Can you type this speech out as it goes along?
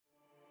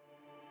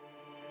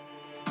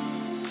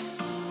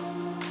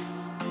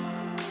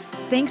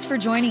Thanks for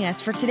joining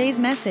us for today's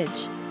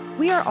message.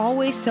 We are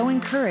always so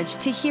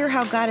encouraged to hear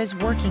how God is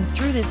working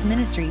through this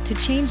ministry to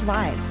change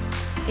lives.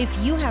 If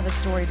you have a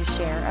story to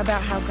share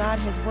about how God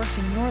has worked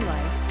in your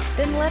life,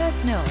 then let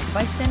us know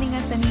by sending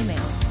us an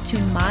email to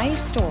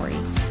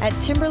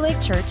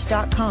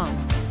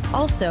mystory@timberlakechurch.com.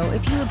 Also,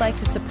 if you would like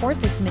to support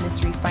this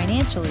ministry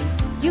financially,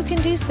 you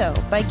can do so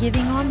by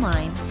giving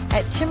online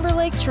at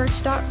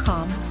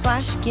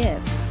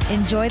timberlakechurch.com/give.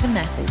 Enjoy the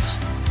message.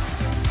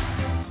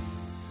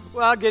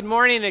 Well, good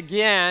morning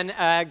again.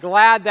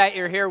 Glad that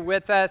you're here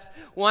with us.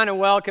 Want to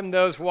welcome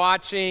those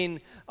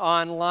watching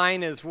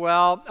online as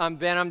well. I'm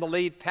Ben, I'm the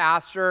lead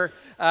pastor.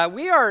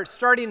 We are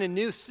starting a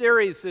new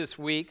series this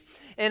week,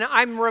 and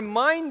I'm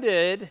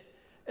reminded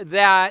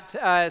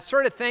that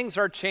sort of things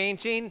are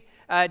changing.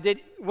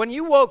 When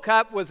you woke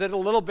up, was it a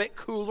little bit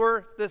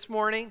cooler this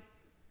morning?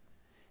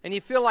 And you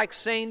feel like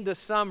saying to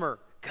summer,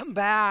 come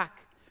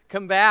back,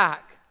 come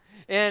back.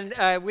 And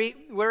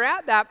we're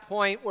at that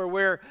point where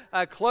we're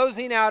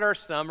closing out our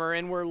summer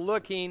and we're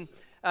looking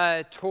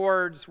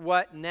towards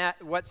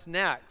what's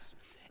next.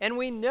 And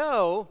we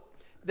know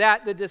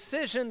that the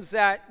decisions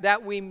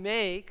that we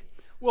make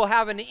will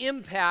have an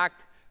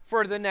impact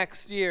for the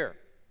next year.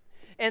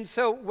 And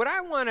so what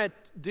I want to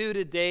do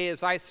today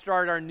as I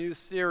start our new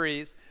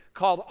series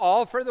called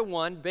All for the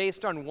One,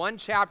 based on one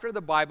chapter of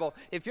the Bible.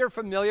 If you're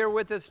familiar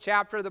with this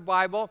chapter of the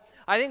Bible,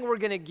 I think we're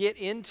going to get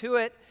into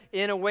it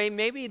in a way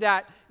maybe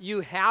that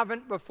you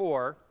haven't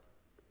before.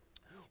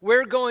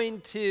 We're going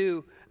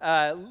to,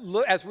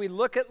 as we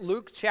look at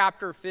Luke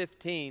chapter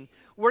 15,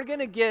 we're going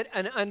to get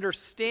an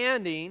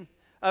understanding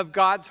of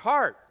God's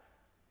heart.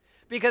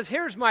 Because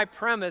here's my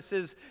premise,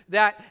 is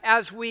that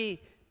as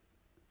we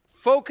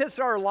focus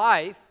our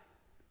life,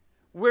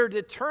 we're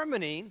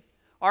determining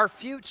our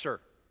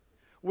future.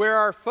 Where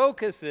our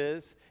focus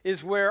is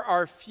where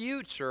our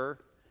future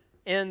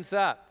ends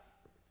up.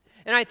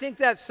 And I think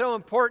that's so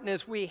important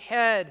as we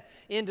head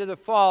into the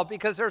fall,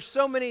 because there's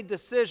so many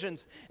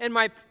decisions. And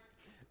my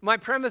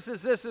premise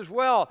is this as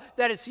well,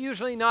 that it's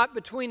usually not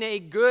between a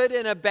good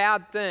and a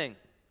bad thing.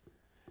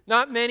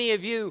 Not many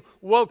of you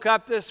woke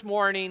up this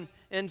morning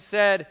and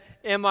said,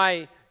 am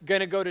I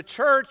going to go to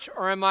church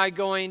or am I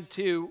going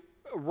to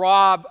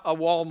rob a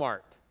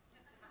Walmart?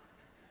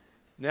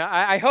 Now,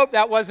 I hope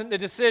that wasn't the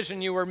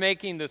decision you were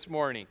making this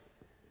morning.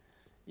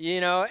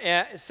 You know,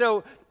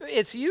 so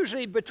it's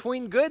usually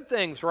between good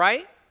things,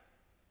 right?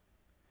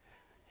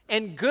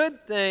 And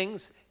good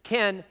things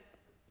can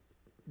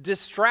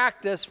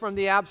distract us from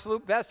the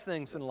absolute best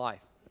things in life.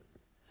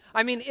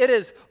 I mean, it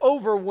is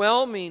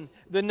overwhelming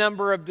the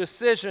number of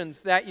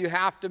decisions that you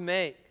have to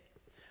make.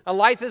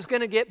 Life is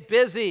going to get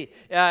busy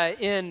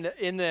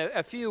in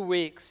a few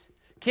weeks.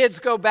 Kids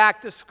go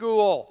back to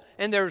school,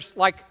 and there's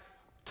like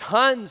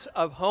tons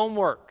of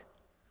homework.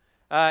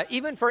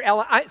 Even for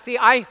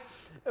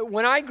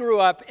when I grew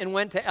up and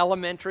went to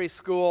elementary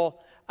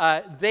school,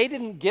 they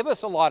didn't give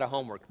us a lot of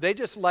homework. They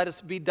just let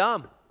us be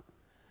dumb.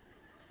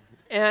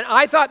 And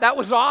I thought that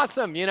was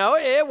awesome, you know.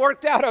 It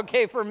worked out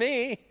okay for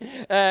me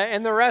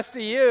and the rest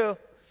of you.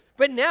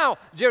 But now,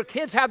 your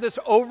kids have this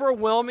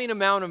overwhelming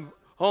amount of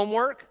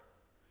homework.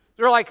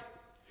 They're like,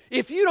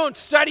 if you don't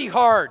study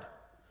hard,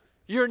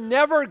 you're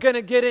never going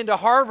to get into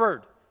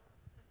Harvard.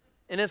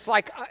 And it's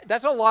like,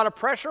 that's a lot of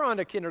pressure on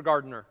a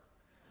kindergartner.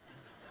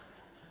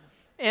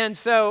 And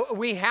so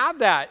we have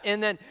that.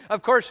 And then,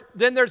 of course,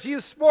 then there's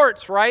youth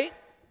sports, right?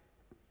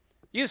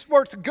 Youth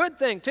sports is a good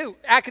thing, too.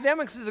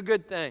 Academics is a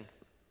good thing.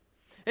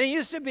 And it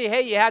used to be,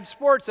 hey, you had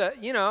sports,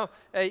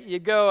 you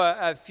go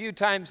a few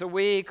times a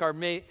week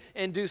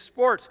and do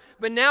sports.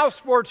 But now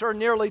sports are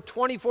nearly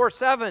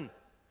 24/7.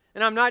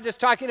 And I'm not just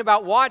talking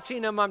about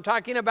watching them, I'm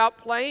talking about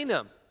playing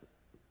them.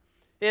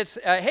 It's,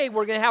 hey,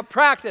 we're going to have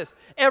practice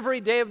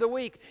every day of the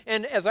week.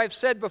 And as I've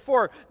said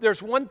before,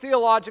 there's one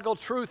theological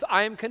truth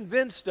I am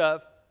convinced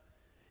of,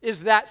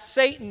 is that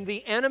Satan,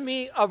 the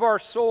enemy of our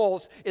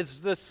souls,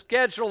 is the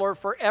scheduler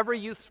for every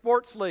youth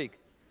sports league.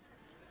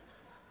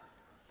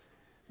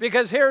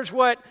 Because here's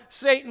what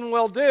Satan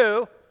will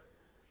do,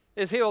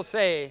 is he'll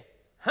say,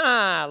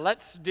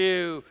 let's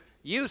do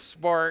youth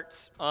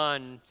sports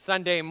on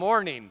Sunday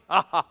morning,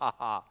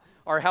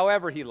 or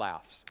however he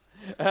laughs.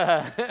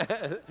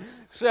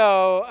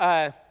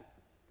 So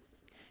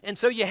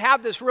you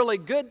have this really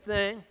good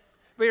thing,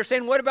 but you're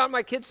saying, what about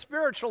my kid's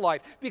spiritual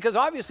life? Because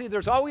obviously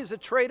there's always a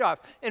trade-off,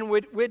 and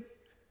we'd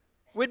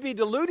be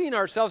deluding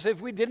ourselves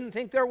if we didn't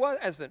think there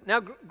wasn't. Now,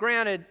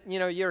 granted, you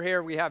know, you're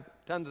here, we have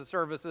tons of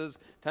services,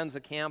 tons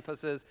of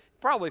campuses,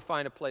 probably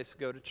find a place to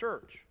go to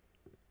church.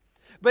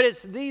 But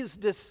it's these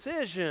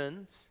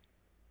decisions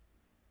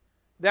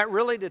that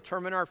really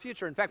determine our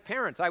future. In fact,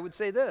 parents, I would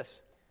say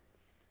this.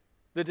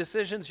 The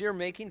decisions you're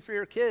making for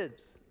your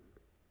kids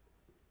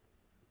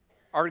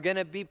are going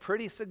to be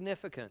pretty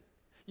significant.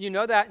 You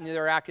know that in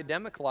their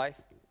academic life.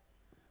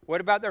 What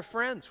about their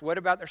friends? What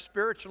about their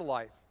spiritual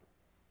life?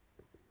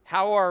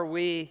 How are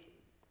we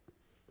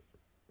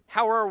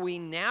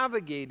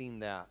navigating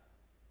that?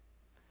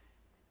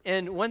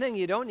 And one thing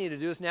you don't need to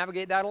do is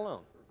navigate that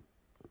alone.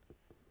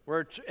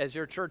 As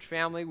your church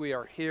family, we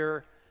are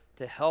here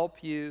to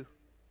help you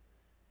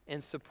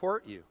and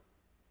support you.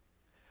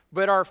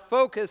 But our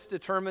focus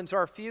determines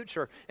our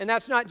future. And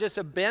that's not just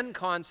a Ben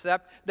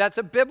concept, that's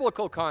a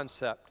biblical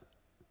concept.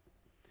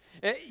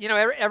 You know,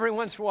 every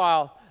once in a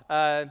while,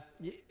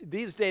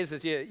 these days,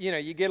 as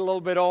you get a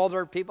little bit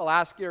older, people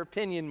ask your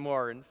opinion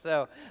more. And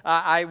so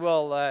I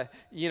will,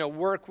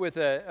 work with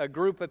a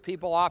group of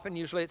people. Often,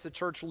 usually it's a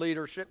church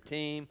leadership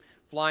team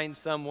flying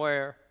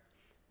somewhere.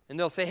 And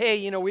they'll say,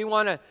 hey, we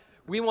want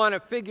to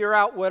figure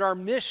out what our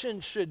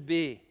mission should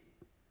be.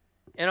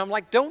 And I'm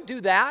like, don't do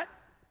that.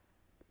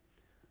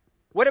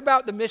 What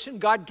about the mission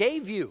God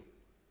gave you?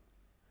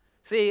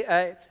 See,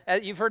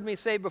 you've heard me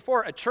say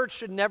before, a church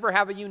should never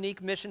have a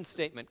unique mission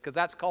statement because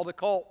that's called a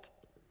cult.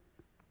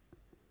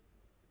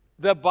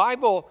 The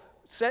Bible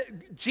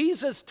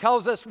Jesus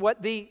tells us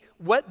what the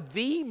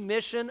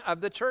mission of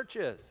the church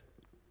is.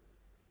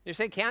 You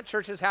say, can't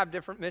churches have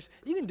different missions?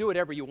 You can do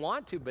whatever you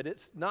want to, but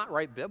it's not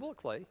right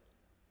biblically.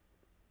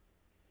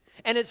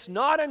 And it's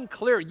not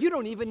unclear. You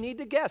don't even need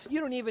to guess.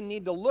 You don't even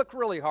need to look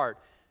really hard.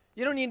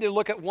 You don't need to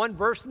look at one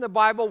verse in the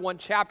Bible, one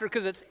chapter,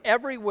 because it's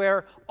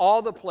everywhere,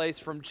 all the place,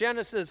 from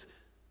Genesis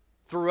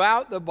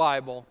throughout the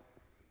Bible,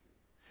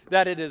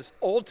 that it is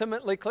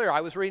ultimately clear. I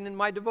was reading in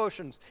my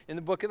devotions in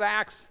the book of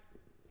Acts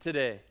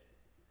today,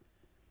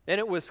 and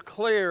it was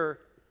clear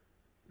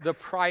the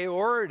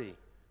priority.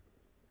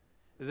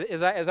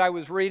 As I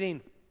was reading,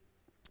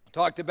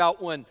 talked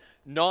about when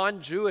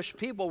non-Jewish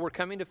people were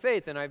coming to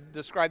faith, and I've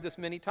described this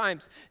many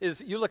times, is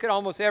you look at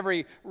almost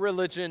every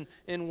religion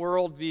and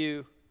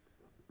worldview,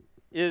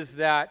 is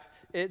that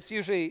it's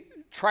usually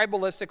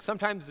tribalistic,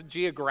 sometimes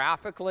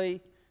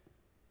geographically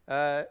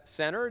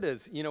centered.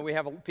 As we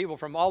have people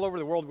from all over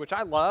the world, which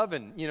I love,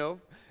 and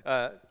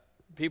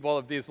people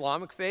of the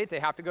Islamic faith, they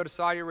have to go to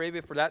Saudi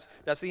Arabia for that.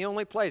 That's the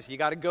only place. You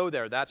got to go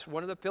there. That's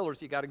one of the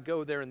pillars. You got to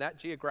go there in that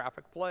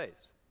geographic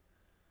place.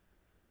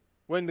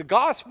 When the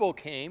gospel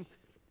came,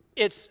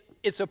 it's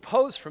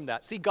opposed from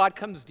that. See, God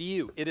comes to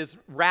you. It is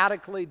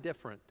radically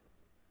different.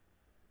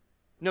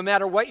 No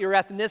matter what your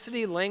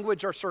ethnicity,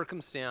 language, or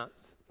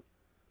circumstance.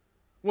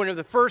 One of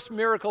the first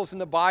miracles in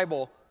the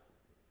Bible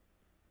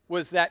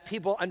was that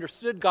people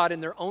understood God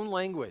in their own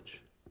language.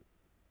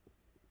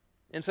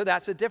 And so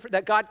that's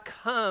that God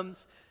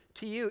comes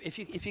to you. If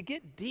you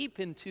get deep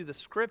into the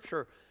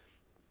Scripture,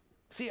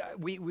 see,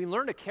 we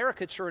learn a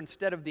caricature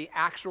instead of the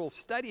actual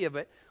study of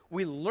it.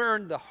 We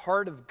learn the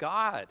heart of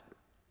God.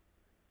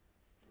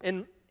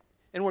 And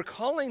we're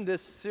calling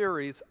this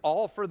series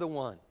All for the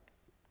One.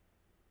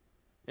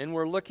 And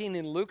we're looking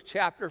in Luke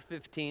chapter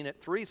 15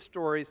 at 3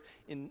 stories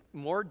in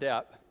more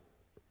depth.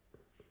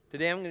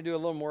 Today I'm going to do a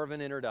little more of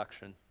an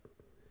introduction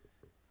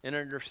and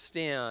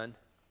understand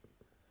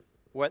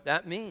what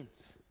that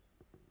means.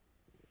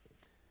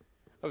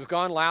 I was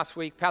gone last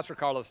week. Pastor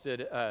Carlos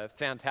did a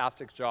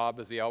fantastic job,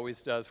 as he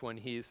always does when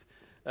he's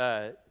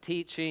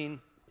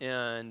teaching.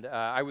 And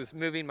I was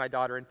moving my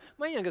daughter, and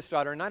my youngest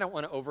daughter, and I don't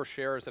want to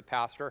overshare as a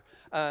pastor,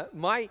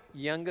 my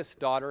youngest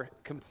daughter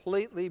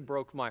completely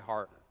broke my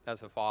heart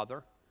as a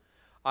father.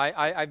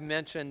 I've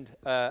mentioned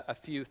a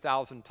few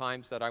thousand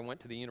times that I went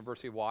to the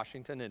University of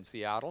Washington in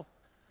Seattle.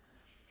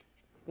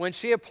 When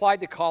she applied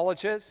to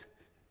colleges,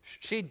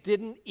 she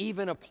didn't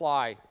even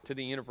apply to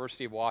the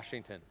University of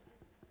Washington.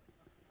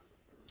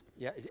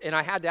 Yeah, and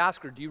I had to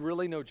ask her, do you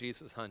really know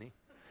Jesus, honey?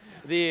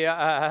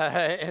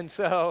 And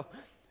so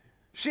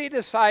she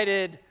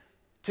decided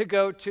to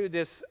go to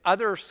this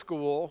other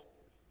school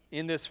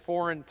in this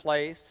foreign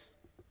place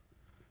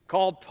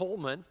called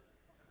Pullman,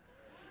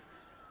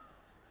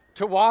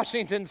 to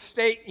Washington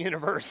State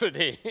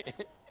University.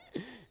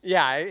 You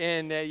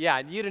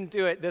didn't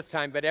do it this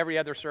time, but every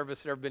other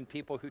service there have been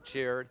people who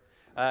cheered.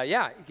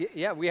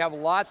 We have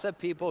lots of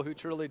people who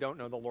truly don't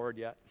know the Lord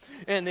yet.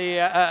 And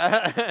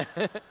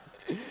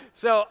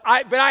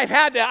I've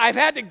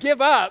had to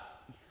give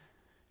up.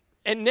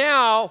 And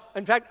now,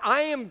 in fact,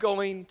 I am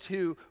going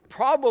to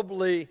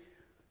probably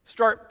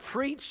start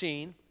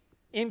preaching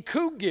in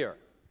coupe gear.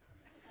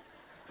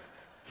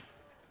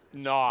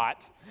 Not.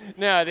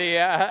 No,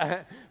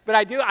 but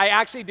I do. I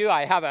actually do.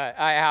 I have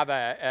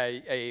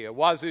a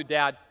Wazoo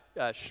Dad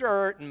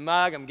shirt and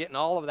mug. I'm getting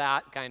all of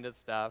that kind of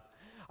stuff.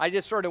 I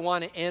just sort of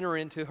want to enter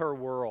into her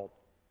world.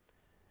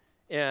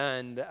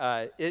 And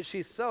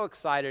she's so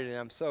excited, and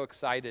I'm so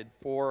excited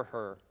for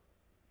her.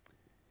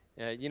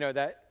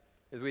 That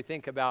as we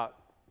think about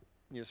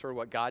sort of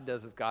what God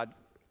does as God,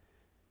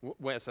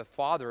 as a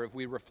father, if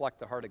we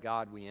reflect the heart of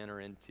God, we enter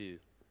into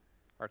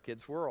our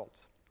kids'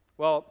 worlds.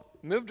 Well,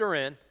 moved her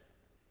in.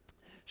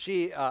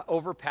 She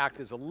overpacked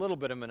is a little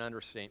bit of an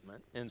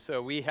understatement. And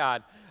so we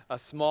had a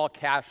small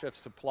cache of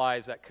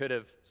supplies that could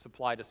have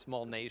supplied a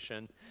small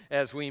nation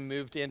as we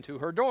moved into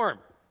her dorm.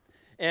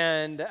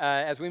 And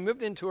as we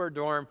moved into her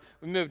dorm,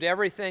 we moved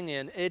everything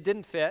in. It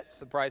didn't fit,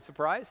 surprise,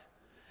 surprise.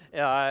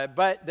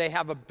 But they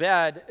have a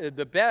bed.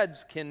 The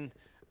beds can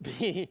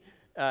be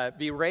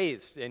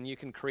raised, and you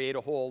can create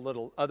a whole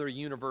little other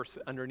universe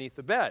underneath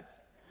the bed.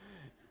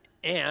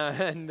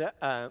 And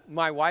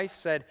my wife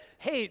said,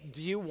 hey,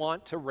 do you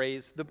want to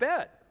raise the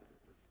bed?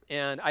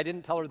 And I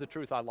didn't tell her the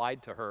truth. I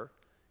lied to her.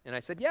 And I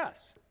said,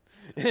 yes.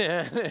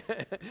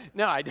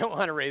 No, I don't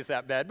want to raise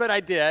that bed, but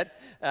I did.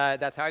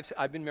 That's how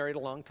I've been married a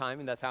long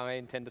time, and that's how I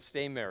intend to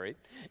stay married.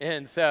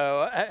 And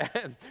so,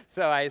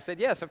 so I said,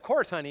 yes, of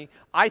course, honey.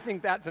 I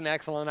think that's an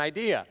excellent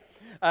idea.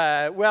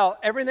 Well,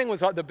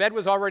 the bed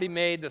was already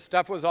made, the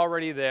stuff was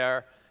already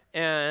there,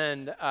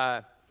 and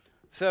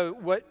so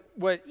what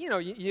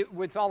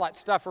with all that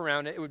stuff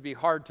around it, it would be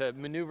hard to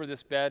maneuver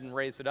this bed and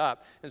raise it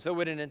up. And so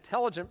what an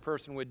intelligent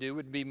person would do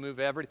would be move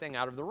everything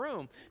out of the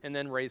room and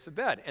then raise the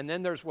bed. And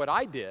then there's what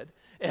I did.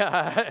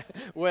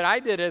 What I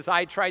did is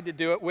I tried to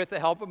do it with the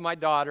help of my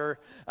daughter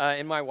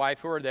and my wife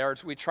who were there.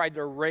 So we tried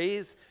to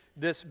raise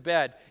this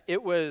bed.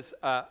 It was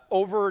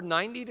over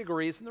 90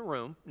 degrees in the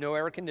room, no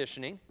air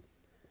conditioning.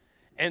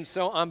 And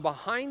so I'm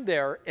behind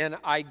there, and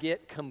I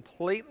get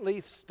completely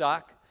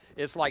stuck.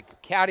 It's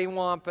like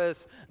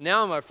cattywampus.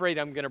 Now I'm afraid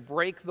I'm going to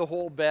break the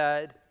whole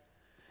bed.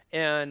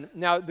 And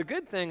now the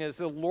good thing is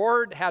the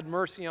Lord had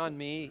mercy on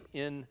me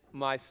in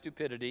my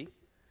stupidity.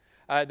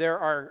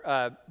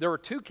 There were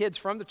two kids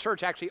from the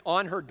church actually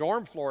on her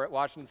dorm floor at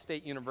Washington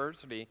State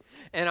University,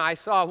 and I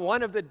saw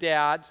one of the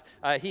dads.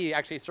 He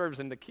actually serves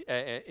with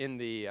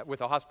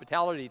the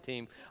hospitality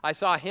team. I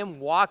saw him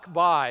walk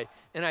by,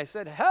 and I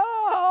said,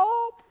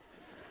 "Help!"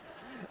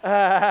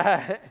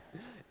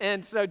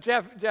 And so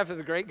Jeff is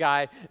a great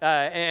guy,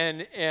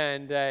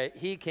 and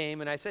he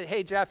came, and I said,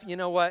 "Hey, Jeff, you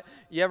know what?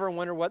 You ever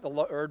wonder what the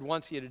Lord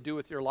wants you to do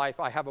with your life?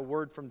 I have a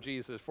word from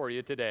Jesus for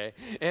you today."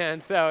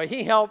 And so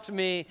he helped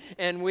me,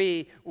 and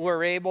we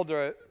were able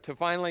to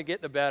finally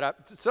get the bed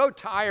up. So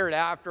tired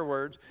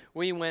afterwards,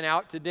 we went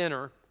out to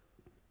dinner,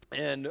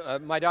 and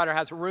my daughter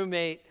has a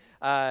roommate,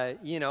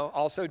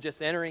 also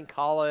just entering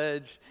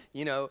college,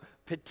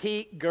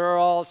 petite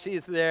girl.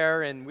 She's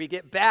there, and we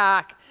get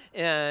back,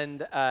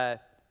 and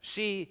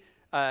she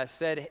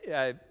said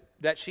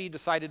that she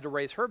decided to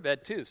raise her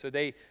bed too. So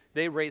they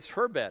raised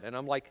her bed. And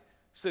I'm like,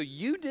 so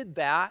you did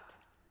that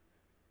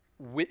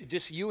with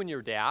just you and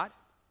your dad?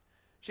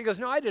 She goes,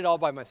 no, I did it all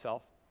by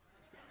myself.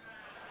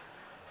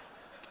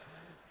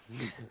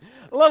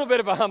 A little bit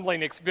of a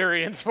humbling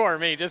experience for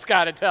me, just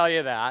got to tell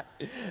you that.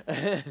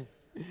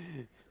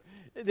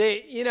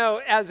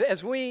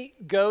 As we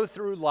go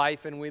through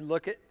life and we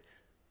look at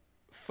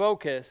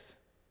focus,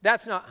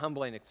 that's not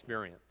humbling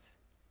experience.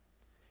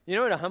 You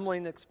know what a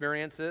humbling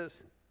experience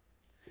is?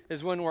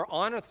 Is when we're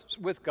honest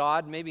with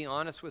God, maybe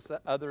honest with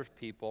other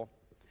people.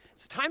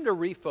 It's time to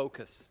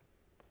refocus.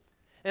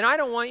 And I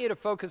don't want you to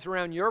focus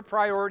around your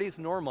priorities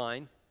nor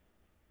mine.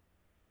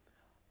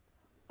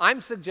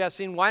 I'm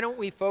suggesting, why don't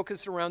we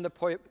focus around the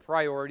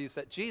priorities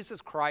that Jesus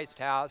Christ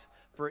has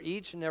for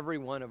each and every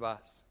one of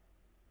us?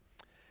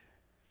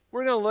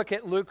 We're going to look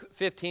at Luke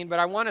 15, but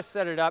I want to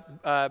set it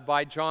up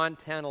by John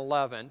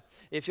 10:11.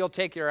 If you'll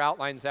take your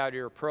outlines out of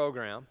your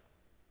program.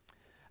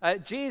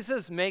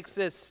 Jesus makes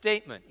this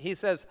statement. He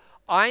says,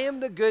 I am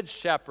the good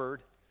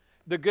shepherd.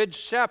 The good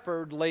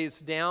shepherd lays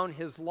down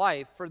his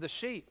life for the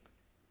sheep.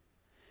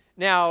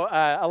 Now,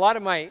 a lot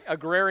of my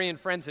agrarian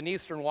friends in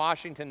Eastern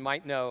Washington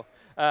might know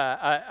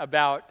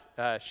about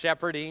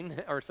shepherding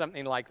or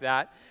something like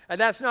that.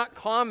 That's not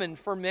common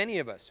for many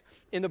of us.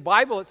 In the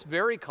Bible, it's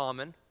very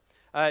common.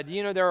 Do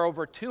you know there are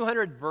over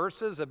 200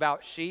 verses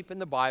about sheep in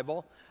the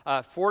Bible,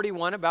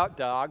 41 about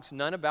dogs,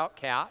 none about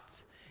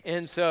cats.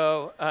 And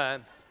so...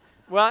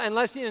 well,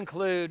 unless you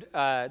include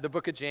the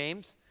book of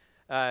James,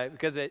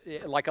 because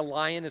like a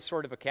lion is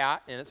sort of a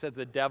cat, and it says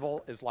the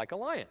devil is like a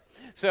lion.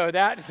 So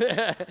that's,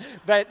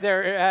 but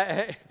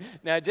there,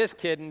 no, just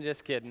kidding.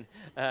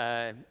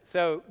 There's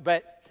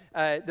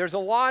a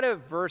lot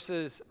of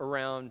verses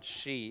around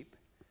sheep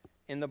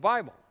in the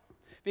Bible,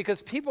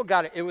 because people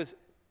got it.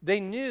 They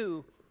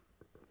knew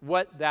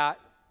what that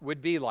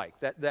would be like.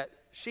 That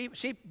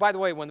sheep, by the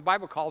way, when the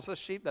Bible calls us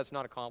sheep, that's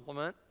not a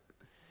compliment.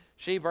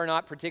 Sheep are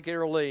not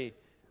particularly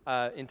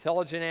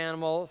intelligent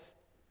animals.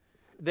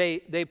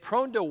 They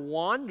prone to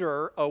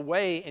wander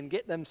away and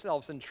get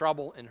themselves in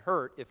trouble and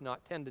hurt if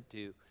not tended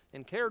to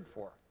and cared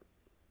for.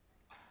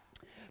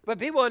 But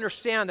people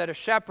understand that a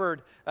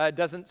shepherd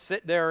doesn't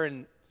sit there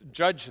and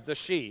judge the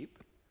sheep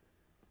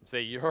and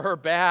say, you're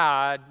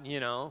bad,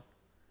 and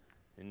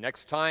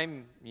next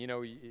time,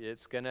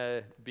 it's going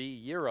to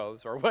be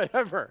euros or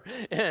whatever.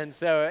 And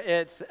so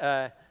it's,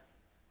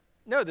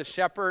 no, the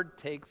shepherd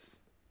takes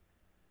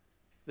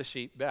the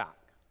sheep back.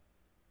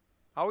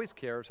 Always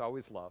cares,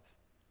 always loves.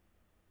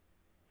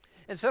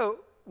 And so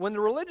when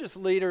the religious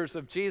leaders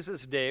of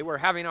Jesus' day were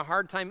having a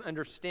hard time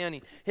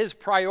understanding his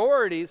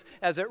priorities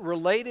as it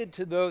related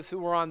to those who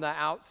were on the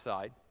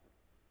outside,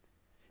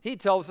 he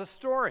tells a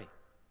story.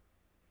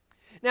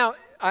 Now,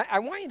 I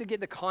want you to get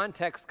the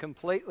context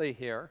completely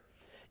here,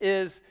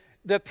 is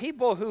the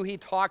people who he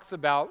talks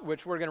about,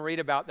 which we're going to read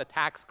about, the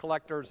tax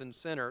collectors and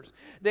sinners,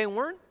 they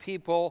weren't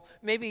people,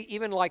 maybe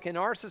even like in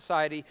our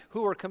society,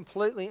 who were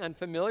completely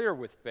unfamiliar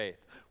with faith.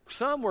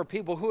 Some were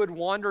people who had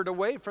wandered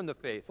away from the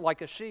faith,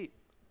 like a sheep,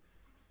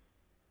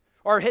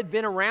 or had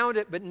been around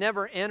it but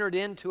never entered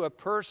into a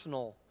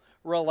personal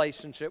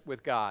relationship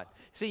with God.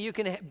 See, you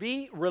can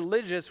be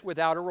religious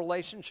without a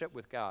relationship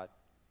with God.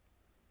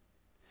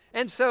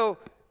 And so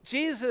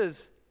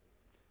Jesus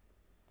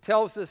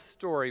tells this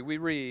story. We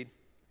read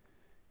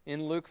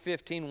in Luke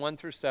 15, 1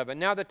 through 7.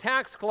 Now the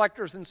tax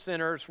collectors and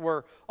sinners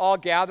were all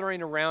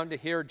gathering around to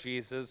hear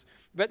Jesus,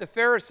 but the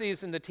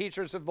Pharisees and the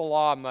teachers of the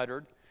law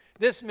muttered,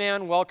 "This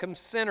man welcomes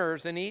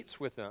sinners and eats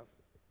with them."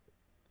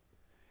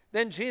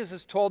 Then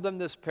Jesus told them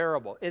this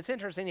parable. It's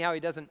interesting how he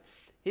doesn't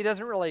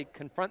really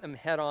confront them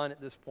head on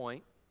at this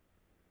point.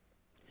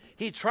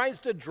 He tries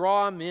to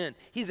draw them in.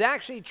 He's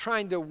actually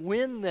trying to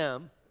win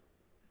them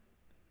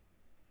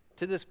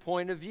to this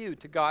point of view,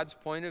 to God's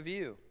point of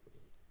view.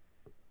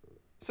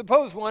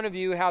 Suppose one of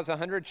you has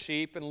 100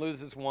 sheep and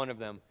loses one of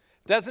them.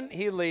 Doesn't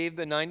he leave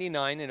the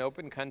 99 in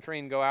open country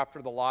and go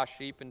after the lost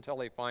sheep until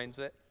he finds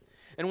it?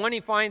 And when he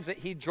finds it,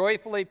 he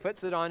joyfully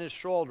puts it on his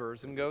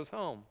shoulders and goes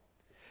home.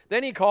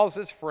 Then he calls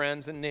his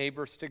friends and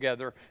neighbors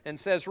together and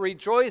says,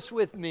 "Rejoice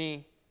with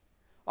me,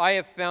 I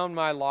have found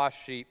my lost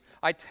sheep."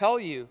 I tell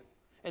you,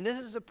 and this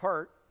is a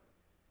part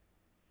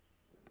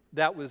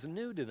that was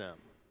new to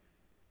them,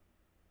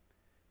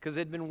 because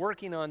they'd been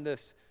working on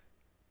this,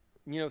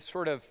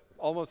 sort of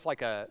almost like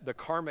the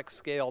karmic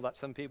scale that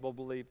some people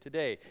believe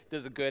today.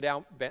 Does the good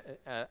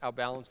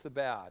outbalance the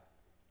bad?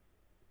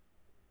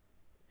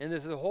 And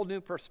this is a whole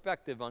new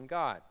perspective on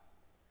God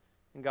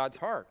and God's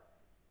heart.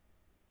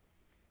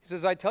 He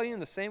says, "I tell you,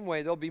 in the same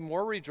way, there'll be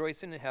more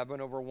rejoicing in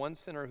heaven over one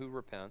sinner who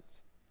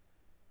repents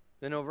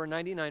than over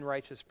 99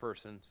 righteous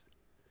persons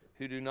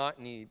who do not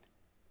need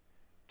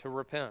to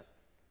repent."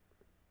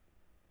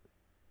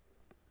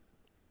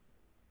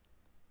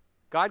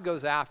 God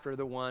goes after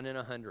the 1 in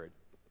 100.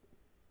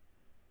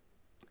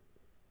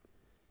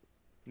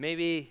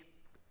 Maybe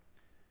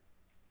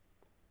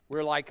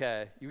we're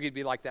you could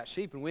be like that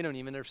sheep and we don't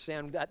even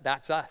understand that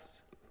that's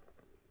us.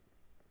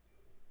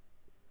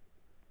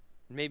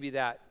 Maybe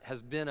that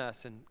has been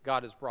us and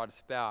God has brought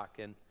us back.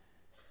 And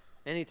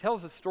he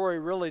tells the story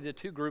really to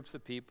two groups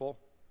of people.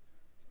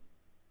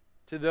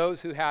 To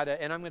those who had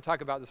and I'm going to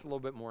talk about this a little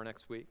bit more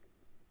next week.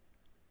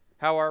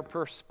 How our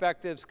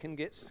perspectives can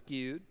get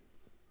skewed.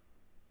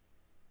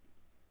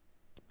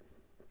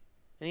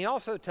 And he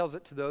also tells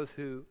it to those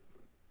who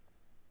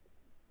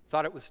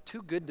thought it was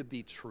too good to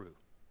be true.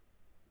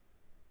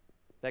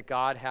 That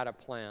God had a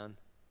plan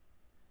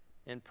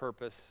and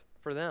purpose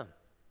for them.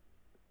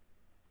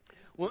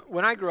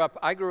 When I grew up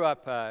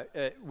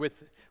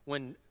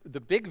when the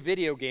big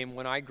video game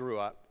when I grew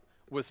up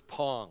was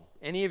Pong.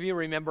 Any of you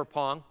remember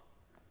Pong?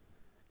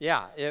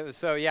 Yeah,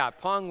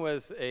 Pong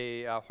was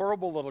a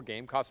horrible little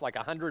game, cost like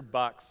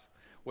 $100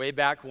 way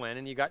back when,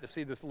 and you got to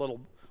see this little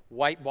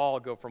white ball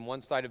go from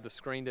one side of the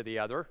screen to the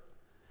other.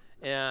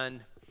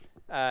 And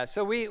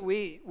so we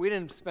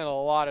didn't spend a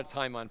lot of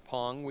time on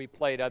Pong. We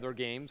played other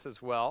games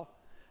as well.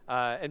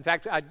 In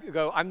fact,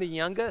 I'm the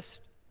youngest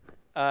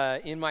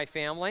in my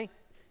family.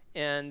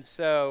 And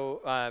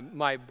so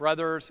my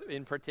brothers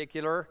in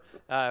particular,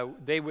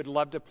 they would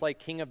love to play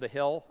King of the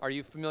Hill. Are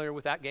you familiar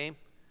with that game?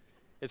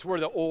 It's where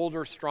the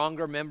older,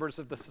 stronger members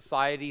of the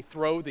society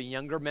throw the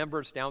younger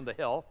members down the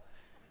hill.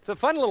 It's a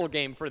fun little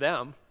game for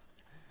them.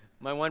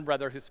 My one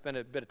brother, who spent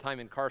a bit of time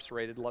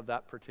incarcerated, loved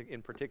that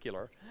in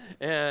particular.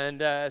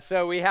 And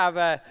so we have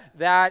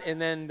that, and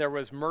then there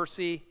was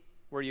Mercy,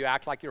 where you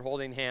act like you're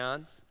holding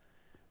hands,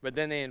 but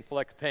then they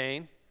inflict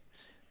pain.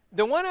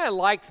 The one I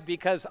liked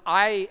because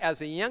I, as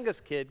a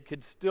youngest kid,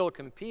 could still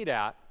compete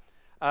at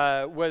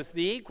was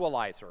the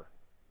Equalizer,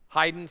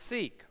 hide and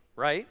seek,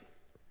 right?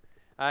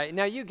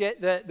 Now you get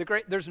the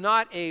great, there's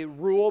not a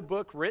rule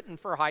book written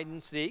for hide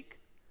and seek.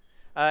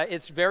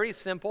 It's very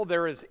simple.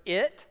 There is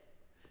it.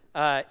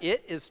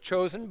 It is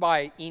chosen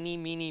by eeny,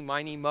 meeny,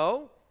 miny,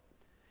 mo.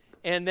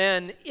 And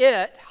then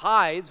it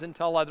hides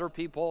until other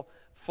people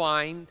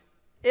find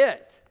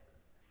it.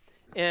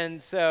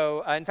 And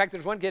so, in fact,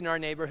 there's one kid in our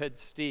neighborhood,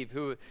 Steve,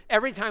 who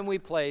every time we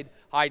played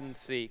hide and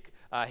seek,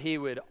 he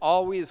would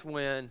always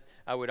win.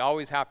 I would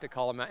always have to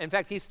call him out. In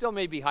fact, he still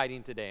may be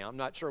hiding today. I'm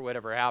not sure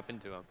whatever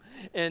happened to him.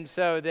 And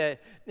so,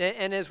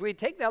 and as we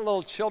take that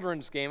little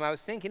children's game, I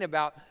was thinking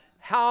about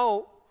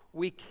how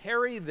we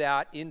carry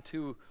that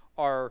into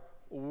our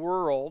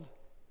world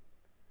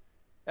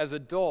as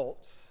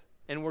adults,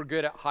 and we're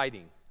good at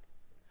hiding.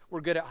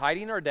 We're good at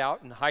hiding our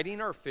doubt and hiding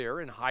our fear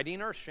and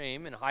hiding our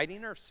shame and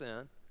hiding our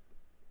sin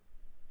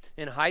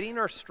and hiding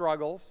our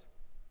struggles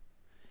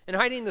and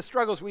hiding the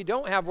struggles we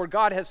don't have, where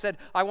God has said,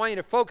 I want you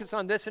to focus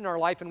on this in our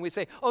life, and we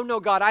say, oh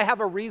no, God, I have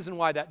a reason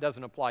why that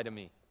doesn't apply to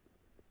me.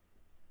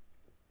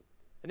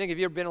 I think if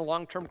you've been a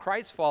long-term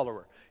Christ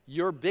follower,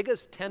 your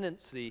biggest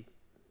tendency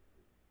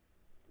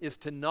is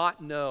to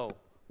not know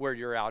where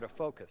you're out of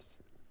focus.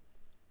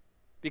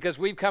 Because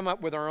we've come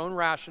up with our own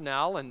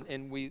rationale,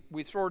 and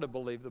we sort of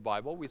believe the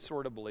Bible, we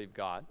sort of believe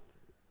God,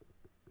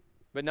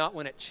 but not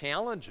when it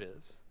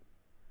challenges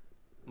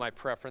my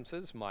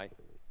preferences, my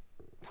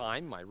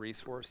time, my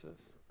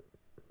resources.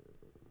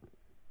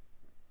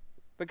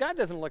 But God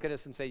doesn't look at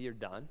us and say, you're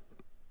done.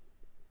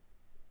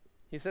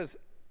 He says,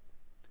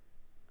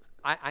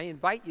 I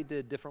invite you to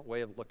a different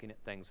way of looking at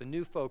things, a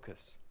new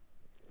focus.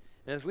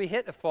 And as we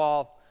hit the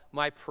fall,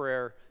 my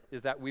prayer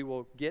is that we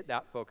will get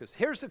that focus.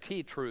 Here's the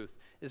key truth,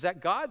 is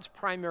that God's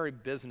primary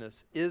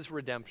business is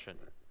redemption.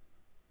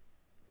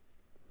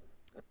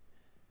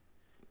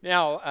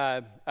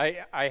 Now,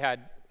 I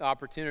had the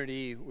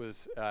opportunity,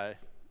 was at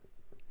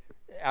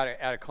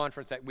a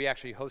conference that we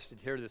actually hosted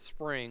here this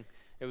spring.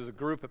 It was a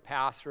group of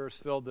pastors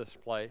filled this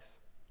place.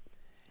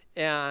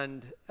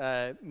 And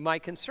my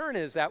concern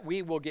is that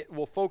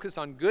we'll focus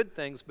on good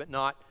things, but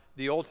not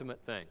the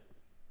ultimate thing.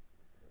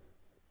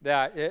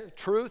 That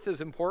truth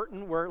is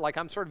important.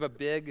 I'm sort of a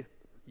big,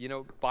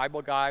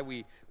 Bible guy.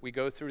 We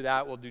go through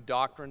that. We'll do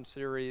doctrine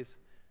series.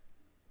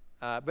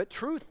 But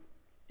truth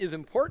is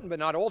important, but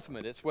not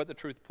ultimate. It's what the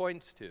truth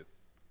points to.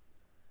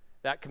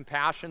 That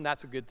compassion,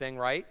 that's a good thing,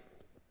 right?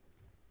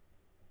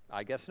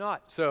 I guess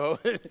not. So,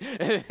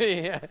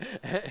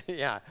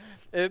 yeah.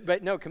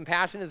 But no,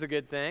 compassion is a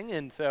good thing,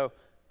 and so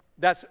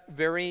that's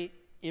very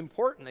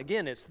important.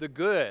 Again, it's the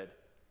good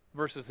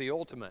versus the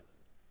ultimate.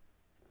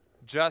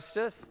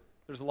 Justice,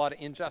 there's a lot of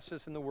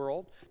injustice in the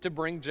world. To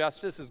bring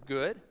justice is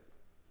good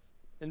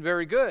and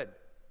very good,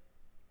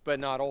 but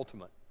not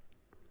ultimate.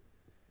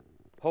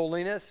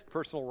 Holiness,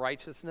 personal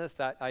righteousness,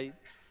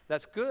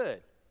 that's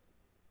good.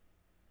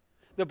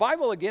 The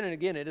Bible, again and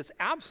again, it is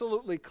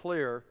absolutely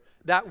clear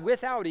that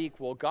without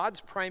equal,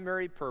 God's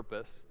primary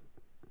purpose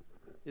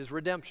is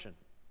redemption.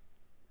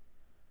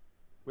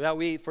 What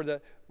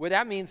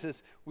that means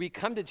is we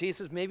come to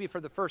Jesus maybe for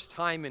the first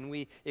time and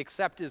we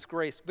accept his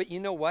grace, but you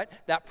know what?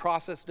 That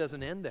process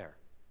doesn't end there.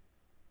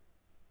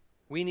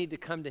 We need to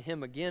come to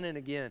him again and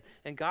again,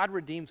 and God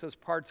redeems those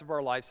parts of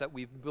our lives that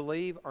we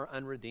believe are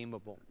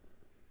unredeemable.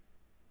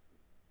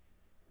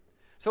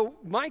 So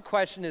my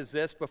question is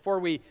this, before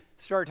we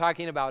start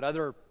talking about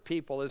other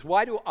people, is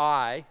why do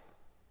I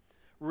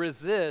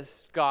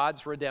resist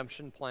God's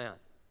redemption plan?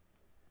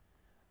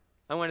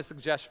 I want to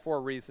suggest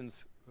 4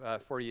 reasons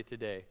for you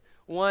today.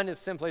 One is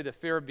simply the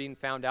fear of being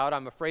found out.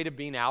 I'm afraid of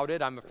being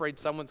outed. I'm afraid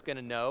someone's going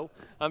to know.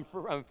 I'm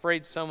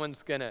afraid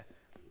someone's going to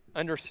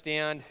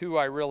understand who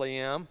I really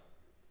am.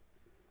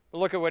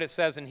 Look at what it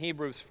says in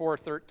Hebrews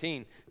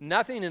 4:13.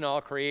 Nothing in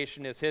all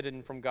creation is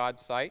hidden from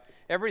God's sight.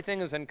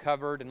 Everything is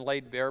uncovered and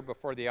laid bare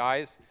before the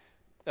eyes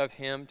of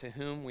him to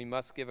whom we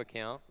must give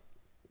account.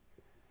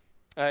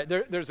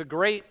 There's a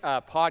great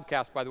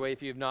podcast, by the way,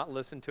 if you have not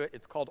listened to it.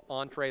 It's called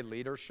Entree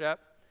Leadership.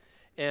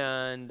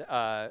 And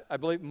I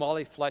believe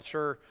Molly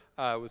Fletcher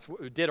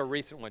did a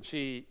recent one.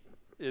 She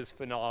is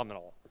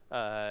phenomenal.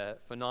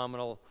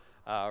 Phenomenal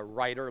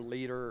writer,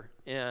 leader.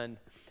 And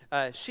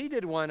she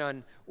did one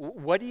on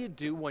what do you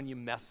do when you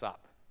mess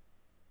up?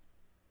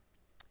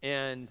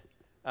 And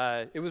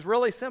it was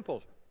really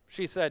simple.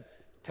 She said,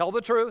 tell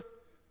the truth,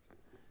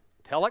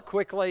 tell it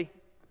quickly,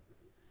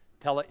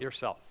 tell it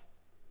yourself.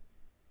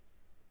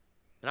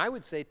 And I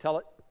would say tell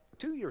it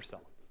to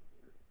yourself.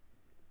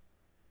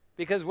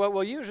 Because what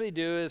we'll usually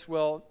do is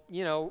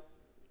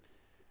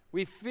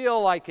we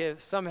feel like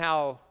if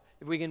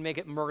we can make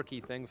it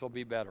murky, things will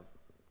be better.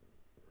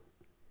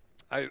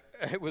 I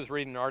was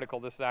reading an article.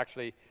 This is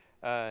actually,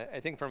 I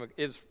think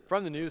is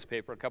from the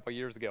newspaper a couple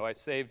years ago. I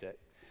saved it.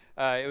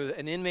 It was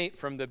an inmate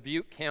from the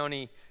Butte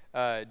County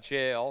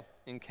jail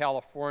in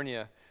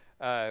California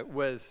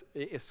was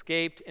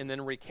escaped and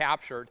then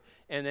recaptured,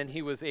 and then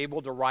he was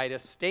able to write a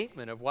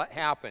statement of what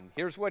happened.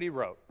 Here's what he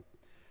wrote.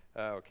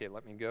 Okay,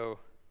 let me go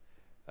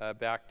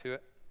back to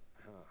it.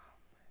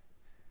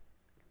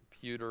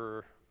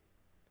 Computer.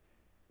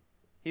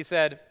 He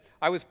said,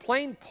 I was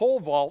playing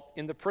pole vault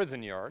in the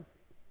prison yard.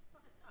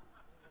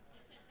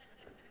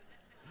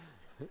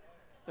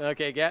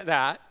 Okay, get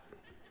that.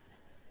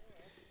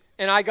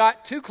 And I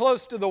got too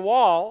close to the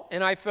wall,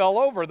 and I fell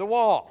over the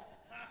wall.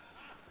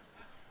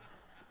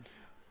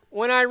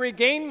 When I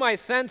regained my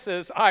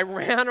senses, I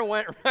ran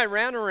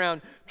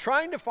around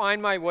trying to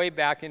find my way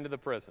back into the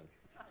prison.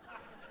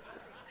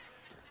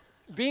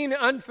 Being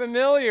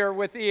unfamiliar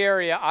with the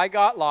area, I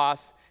got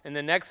lost, and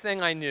the next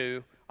thing I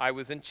knew, I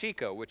was in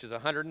Chico, which is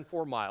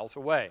 104 miles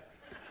away.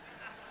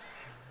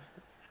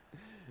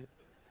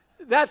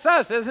 That's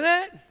us, isn't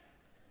it?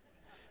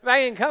 If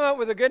I can come up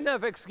with a good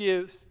enough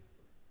excuse.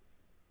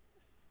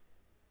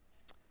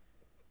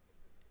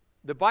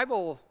 The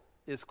Bible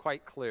is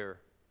quite clear.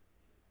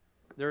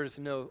 There is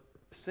no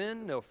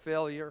sin, no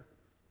failure.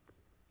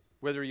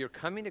 Whether you're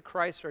coming to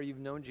Christ or you've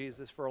known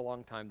Jesus for a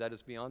long time, that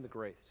is beyond the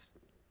grace.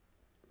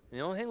 And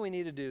the only thing we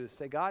need to do is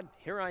say, God,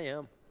 here I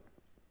am.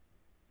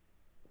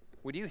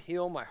 Would you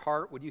heal my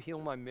heart? Would you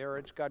heal my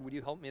marriage? God, would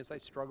you help me as I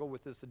struggle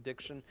with this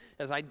addiction,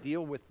 as I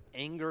deal with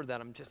anger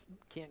that I'm just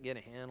can't get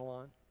a handle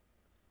on?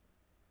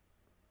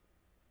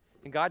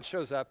 And God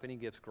shows up and he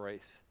gives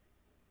grace.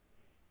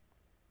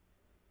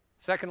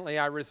 Secondly,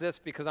 I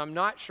resist because I'm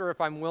not sure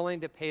if I'm willing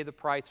to pay the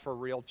price for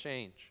real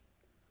change.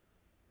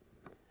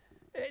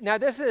 Now,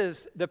 this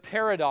is the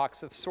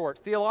paradox of sorts.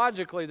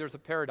 Theologically, there's a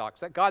paradox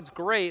that God's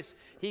grace,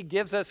 he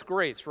gives us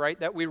grace, right?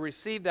 That we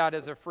receive that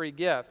as a free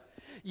gift.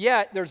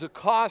 Yet, there's a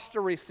cost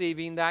to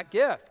receiving that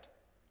gift.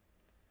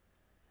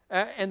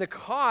 And the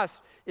cost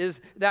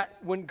is that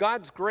when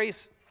God's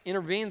grace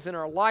intervenes in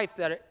our life,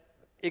 that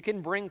it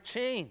can bring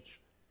change.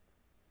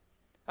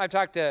 I've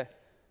talked to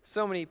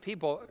so many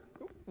people.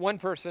 One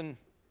person,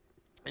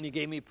 and he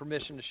gave me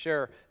permission to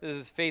share, this is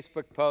his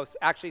Facebook post.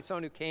 Actually,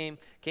 someone who came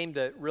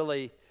to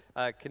really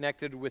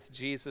connected with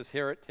Jesus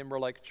here at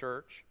Timberlake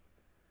Church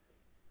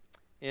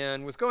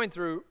and was going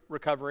through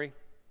recovery,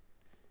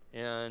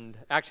 and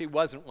actually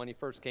wasn't when he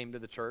first came to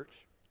the church.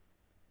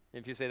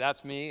 If you say,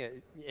 that's me,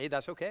 hey,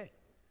 that's okay.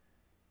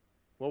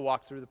 We'll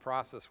walk through the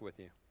process with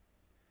you.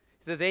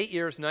 He says, 8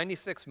 years,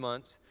 96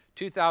 months,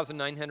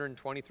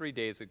 2,923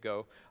 days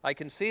ago, I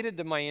conceded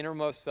to my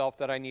innermost self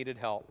that I needed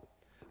help.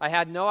 I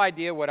had no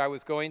idea what I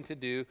was going to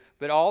do,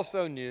 but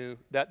also knew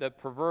that the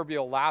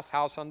proverbial last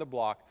house on the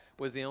block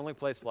was the only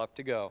place left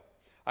to go.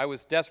 I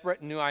was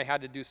desperate and knew I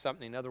had to do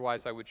something,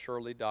 otherwise I would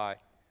surely die.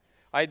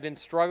 I had been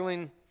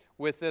struggling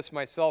with this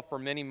myself for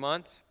many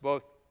months,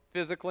 both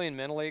physically and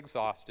mentally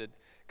exhausted.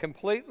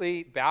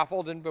 Completely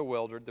baffled and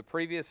bewildered, the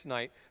previous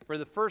night, for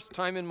the first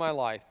time in my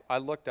life, I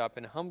looked up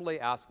and humbly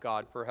asked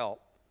God for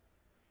help.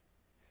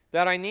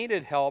 That I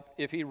needed help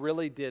if He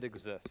really did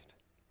exist.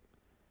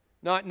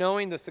 Not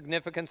knowing the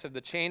significance of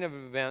the chain of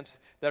events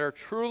that are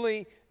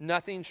truly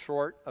nothing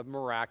short of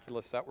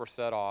miraculous that were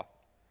set off.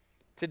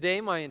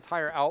 Today, my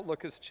entire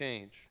outlook has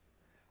changed.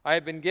 I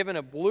have been given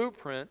a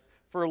blueprint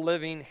for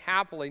living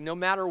happily, no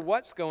matter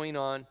what's going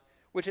on,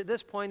 which at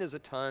this point is a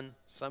ton,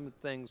 some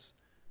things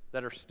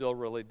that are still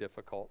really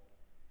difficult.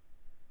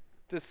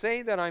 To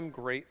say that I'm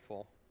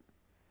grateful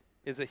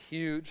is a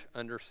huge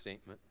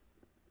understatement.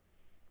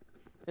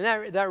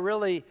 And that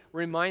really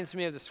reminds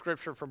me of the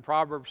scripture from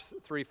Proverbs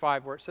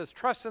 3:5, where it says,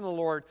 trust in the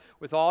Lord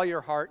with all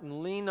your heart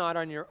and lean not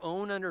on your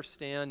own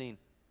understanding.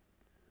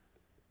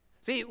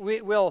 See,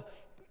 we'll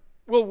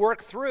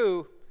work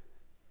through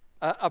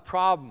a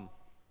problem.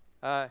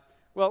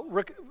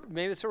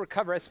 Maybe it's a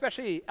recovery,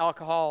 especially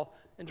alcohol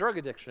and drug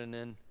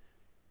addiction.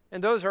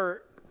 And those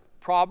are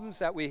problems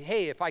that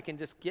if I can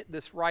just get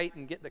this right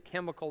and get the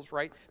chemicals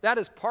right, that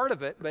is part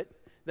of it, but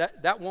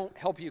that won't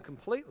help you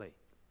completely.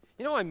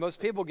 You know why most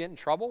people get in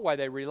trouble, why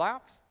they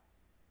relapse?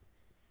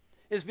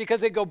 Is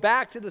because they go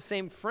back to the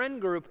same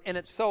friend group, and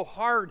it's so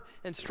hard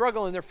and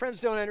struggle, and their friends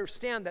don't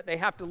understand that they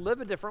have to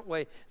live a different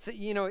way. So,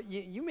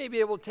 you may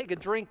be able to take a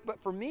drink,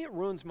 but for me, it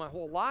ruins my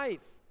whole life.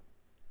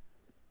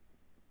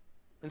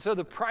 And so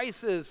the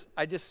price is,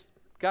 I just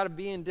got to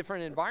be in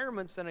different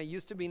environments than I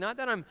used to be. Not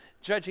that I'm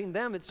judging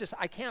them, it's just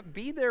I can't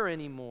be there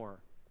anymore.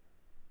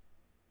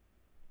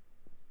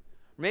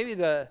 Maybe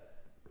the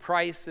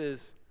price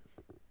is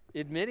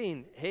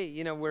admitting,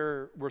 hey,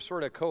 we're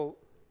sort of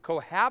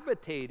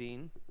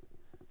cohabitating,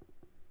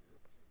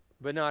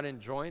 but not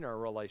enjoying our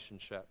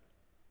relationship.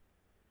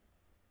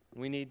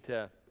 We need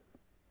to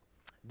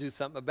do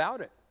something about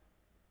it.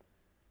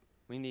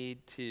 We need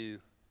to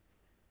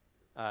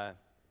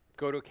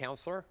go to a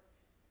counselor.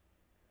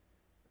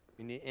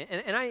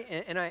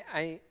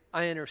 I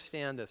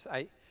understand this.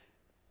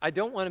 I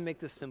don't want to make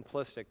this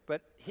simplistic,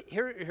 but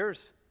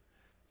here's,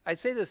 I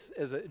say this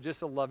as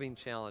just a loving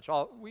challenge.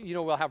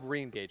 We'll have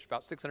Reengage.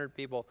 About 600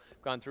 people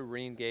have gone through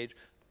Reengage.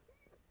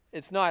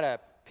 It's not a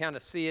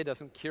panacea,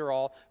 doesn't cure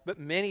all, but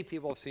many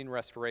people have seen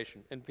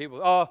restoration. And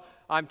people,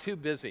 I'm too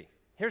busy.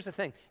 Here's the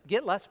thing,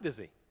 get less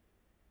busy.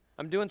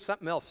 I'm doing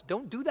something else.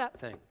 Don't do that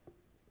thing.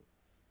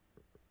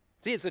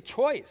 See, it's a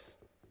choice.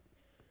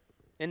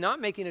 And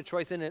not making a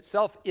choice in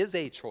itself is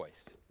a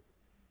choice.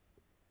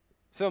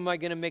 So am I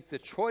going to make the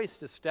choice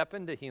to step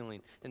into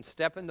healing and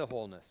step into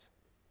wholeness?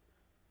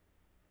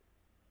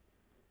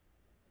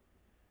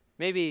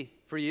 Maybe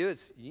for you,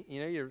 it's,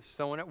 you're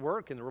someone at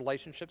work and the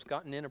relationship's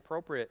gotten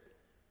inappropriate.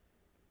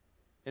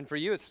 And for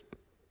you, it's,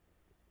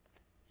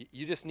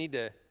 you just need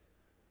to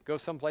go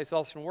someplace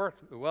else and work.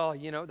 Well,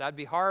 that'd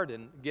be hard,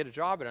 and get a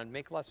job and I'd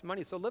make less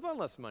money, so live on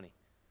less money.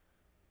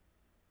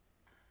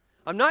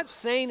 I'm not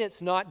saying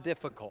it's not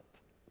difficult.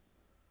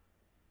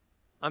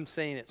 I'm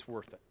saying it's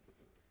worth it.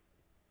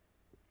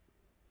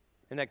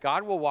 And that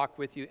God will walk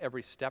with you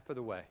every step of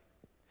the way.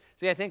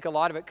 See, I think a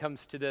lot of it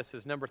comes to this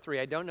as number 3,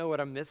 I don't know what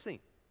I'm missing.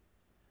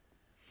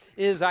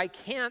 Is I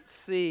can't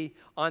see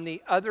on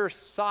the other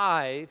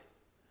side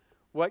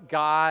what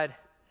God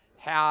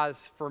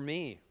has for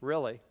me,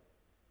 really.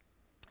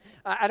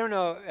 I don't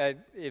know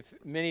if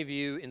many of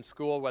you in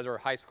school, whether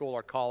high school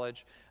or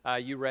college,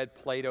 you read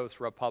Plato's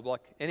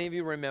Republic. Any of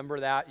you remember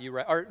that? You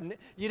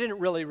didn't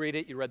really read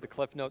it. You read the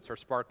Cliff Notes or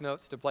Spark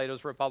Notes to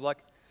Plato's Republic.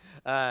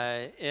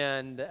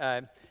 And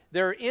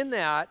there in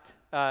that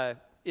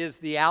is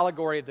the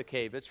allegory of the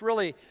cave. It's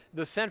really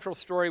the central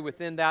story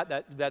within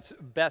that's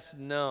best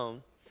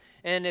known.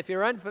 And if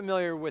you're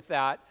unfamiliar with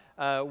that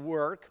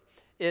work,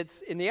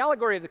 it's in the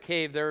allegory of the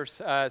cave, there's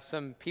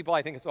some people,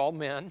 I think it's all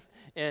men,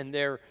 and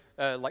they're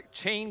like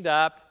chained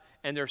up,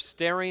 and they're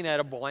staring at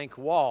a blank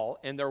wall,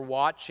 and they're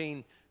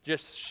watching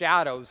just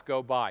shadows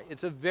go by.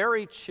 It's a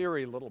very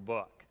cheery little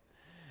book.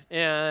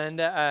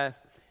 And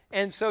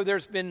so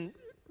there's been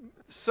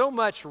so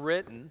much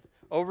written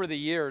over the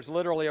years,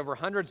 literally over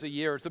hundreds of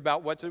years,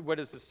 about what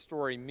does this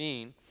story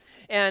mean.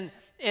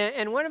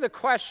 And one of the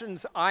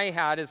questions I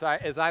had as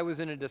I was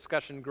in a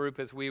discussion group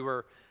as we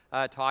were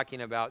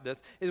talking about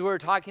this is we were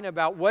talking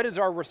about what is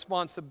our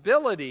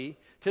responsibility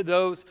to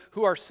those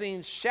who are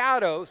seeing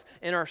shadows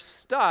and are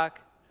stuck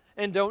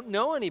and don't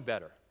know any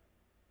better.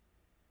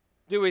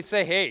 Do we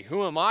say, hey,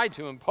 who am I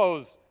to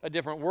impose a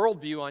different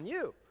worldview on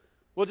you?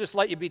 We'll just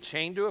let you be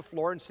chained to a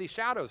floor and see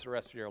shadows the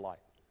rest of your life.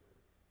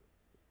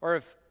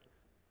 Or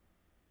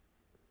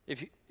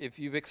if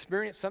you've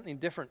experienced something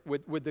different,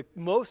 would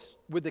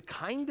the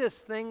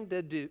kindest thing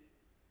to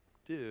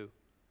do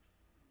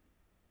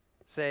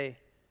say,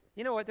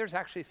 you know what, there's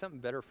actually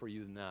something better for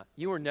you than that.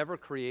 You were never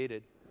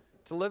created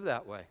to live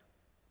that way.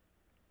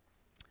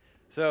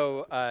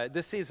 So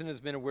this season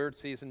has been a weird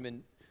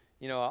season.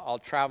 I'll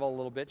travel a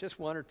little bit, just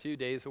 1 or 2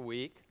 days a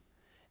week.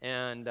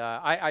 And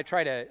I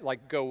try to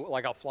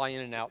I'll fly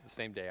in and out the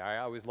same day. I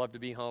always love to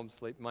be home,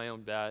 sleep in my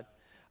own bed.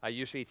 I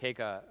usually take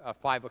a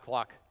 5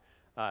 o'clock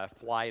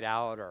flight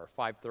out or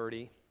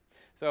 5:30.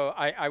 So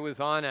I was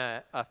on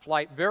a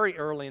flight very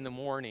early in the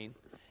morning.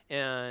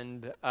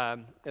 And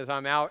as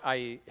I'm out,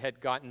 I had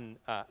gotten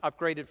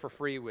upgraded for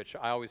free, which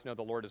I always know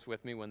the Lord is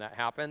with me when that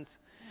happens.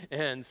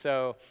 And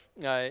so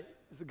the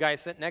guy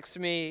sitting next to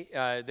me,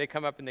 they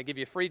come up and they give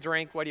you a free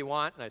drink. What do you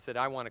want? And I said,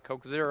 I want a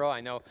Coke Zero.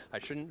 I know I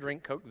shouldn't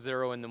drink Coke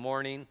Zero in the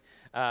morning.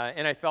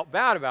 And I felt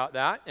bad about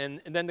that. And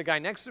then the guy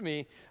next to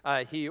me,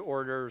 he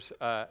orders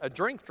a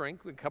drink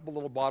with a couple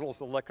little bottles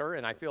of liquor,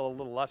 and I feel a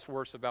little less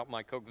worse about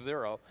my Coke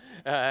Zero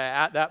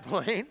at that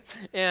point.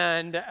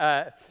 And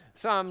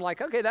so I'm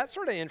like, okay, that's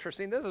sort of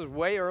interesting. This is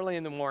way early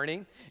in the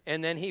morning.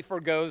 And then he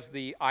forgoes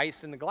the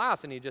ice in the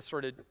glass, and he just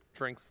sort of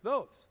drinks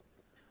those.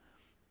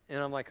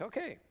 And I'm like,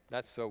 okay,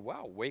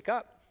 wow, wake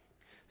up.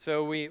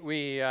 So we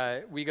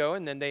go,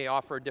 and then they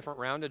offer a different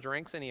round of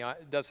drinks, and he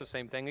does the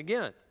same thing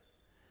again.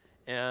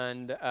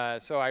 And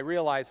so I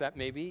realized that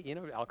maybe,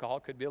 alcohol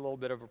could be a little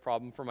bit of a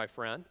problem for my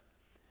friend.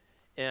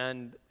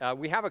 And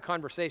we have a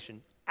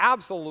conversation.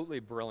 Absolutely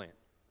brilliant.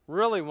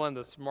 Really one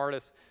of the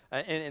smartest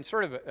and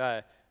sort of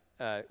a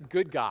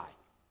good guy.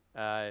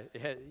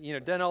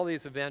 Done all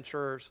these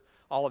adventures,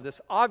 all of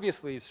this.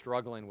 Obviously he's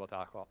struggling with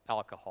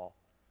alcohol.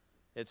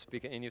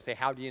 And you say,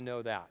 how do you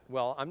know that?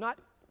 Well, I'm not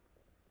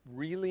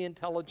really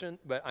intelligent,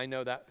 but I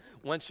know that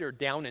once you're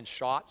down in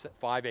shots at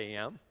 5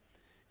 a.m.,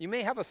 you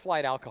may have a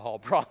slight alcohol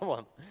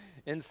problem.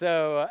 And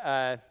so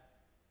I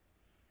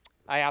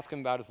asked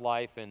him about his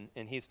life, and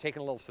he's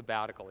taken a little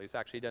sabbatical. He's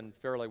actually done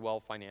incredibly well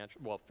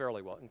financially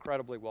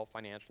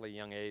at a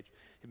young age.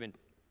 He'd been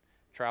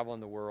traveling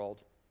the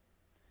world.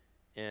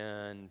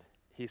 And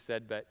he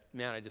said, but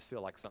man, I just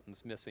feel like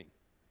something's missing.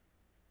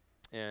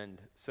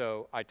 And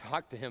so I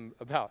talked to him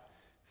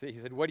he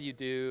said, what do you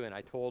do? And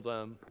I told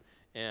him,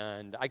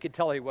 and I could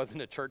tell he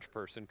wasn't a church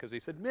person because he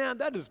said, man,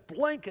 that is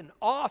blanking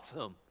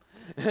awesome.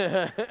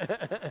 And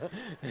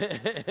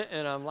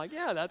I'm like,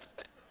 yeah,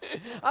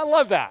 I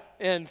love that.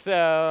 And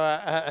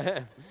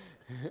so,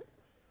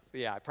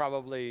 yeah, I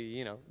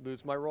probably,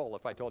 lose my role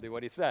if I told you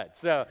what he said.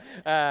 So,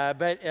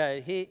 but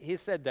he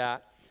said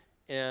that.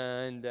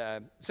 And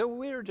so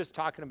we were just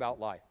talking about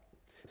life.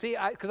 See,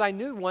 because I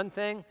knew one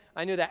thing.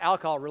 I knew that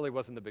alcohol really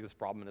wasn't the biggest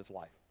problem in his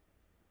life.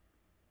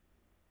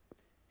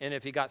 And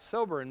if he got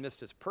sober and missed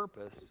his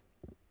purpose,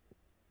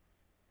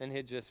 then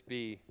he'd just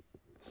be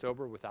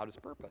sober without his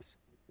purpose.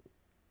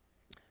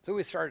 So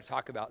we started to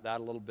talk about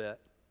that a little bit.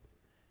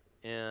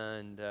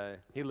 And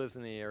he lives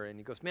in the area, and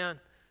he goes, man,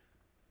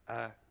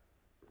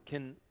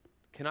 can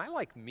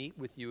I meet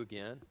with you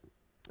again?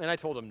 And I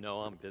told him,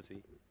 no, I'm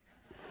busy.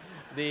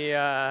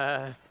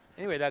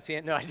 Anyway, that's the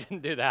end. No, I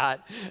didn't do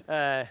that.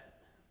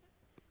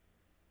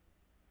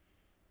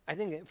 I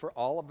think for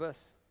all of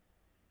us,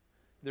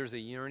 there's a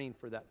yearning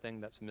for that thing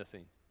that's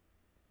missing.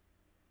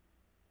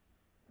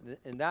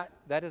 And that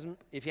doesn't,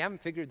 if you haven't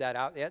figured that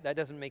out yet, that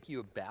doesn't make you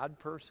a bad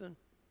person.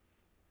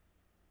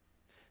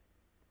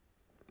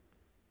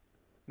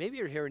 Maybe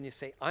you're here and you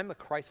say, I'm a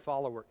Christ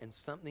follower and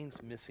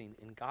something's missing,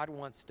 and God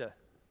wants to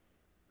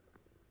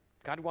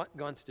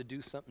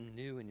do something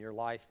new in your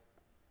life.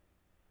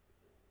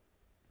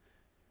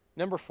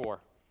 Number 4,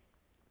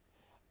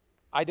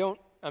 I'm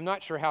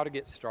not sure how to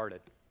get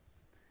started.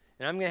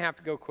 And I'm going to have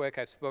to go quick.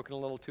 I've spoken a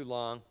little too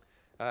long.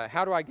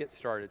 How do I get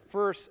started?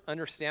 First,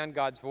 understand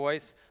God's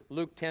voice.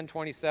 Luke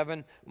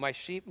 10:27, my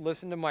sheep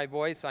listen to my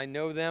voice. I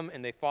know them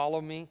and they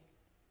follow me.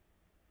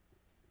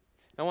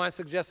 I want to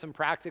suggest some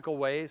practical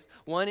ways.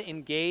 One,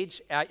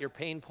 engage at your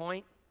pain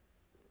point.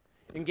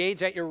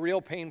 Engage at your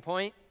real pain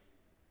point.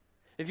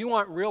 If you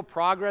want real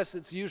progress,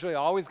 it's usually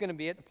always going to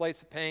be at the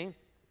place of pain.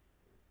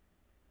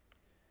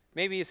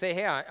 Maybe you say,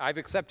 hey, I've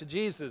accepted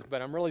Jesus,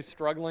 but I'm really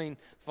struggling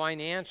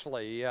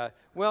financially.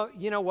 Well,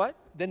 you know what?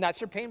 Then that's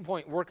your pain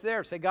point. Work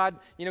there. Say, God,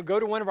 go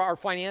to one of our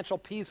financial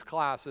peace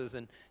classes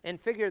and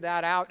figure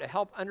that out to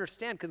help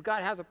understand, because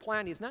God has a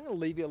plan. He's not going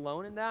to leave you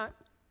alone in that.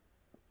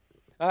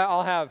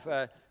 I'll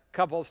have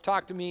couples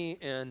talk to me,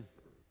 and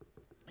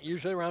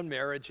usually around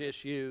marriage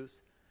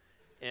issues.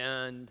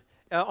 And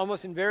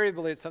almost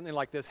invariably it's something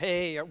like this.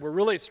 Hey, we're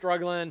really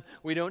struggling.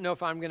 We don't know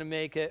if I'm going to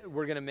make it.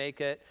 We're going to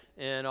make it.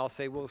 And I'll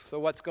say, well, so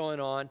what's going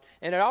on?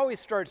 And it always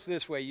starts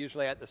this way,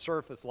 usually at the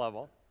surface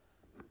level.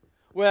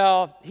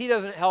 Well, he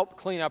doesn't help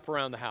clean up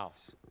around the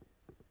house.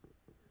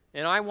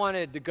 And I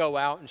wanted to go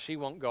out, and she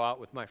won't go out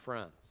with my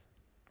friends.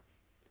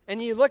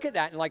 And you look at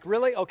that and like,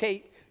 really?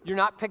 Okay, you're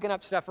not picking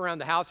up stuff around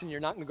the house, and you're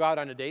not going to go out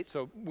on a date,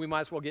 so we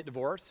might as well get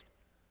divorced?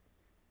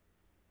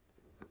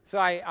 So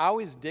I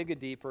always dig a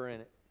deeper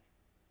in it.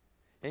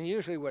 And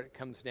usually what it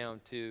comes down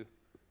to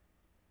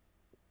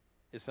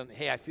is something,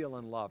 hey, I feel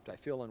unloved. I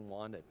feel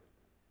unwanted.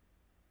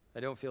 I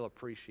don't feel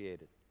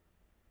appreciated.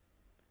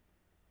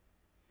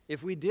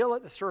 If we deal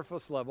at the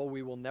surface level,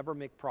 we will never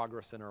make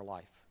progress in our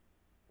life.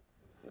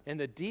 And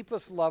the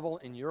deepest level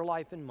in your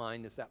life and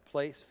mine is that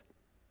place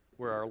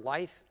where our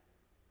life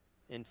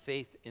and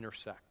faith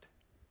intersect.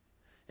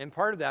 And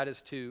part of that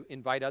is to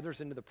invite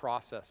others into the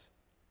process.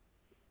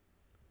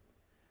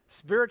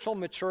 Spiritual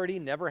maturity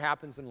never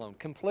happens alone.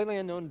 Completely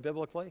unknown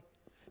biblically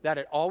that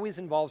it always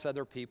involves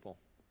other people.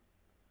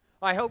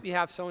 I hope you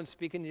have someone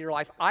speak into your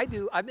life. I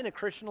do. I've been a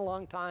Christian a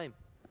long time.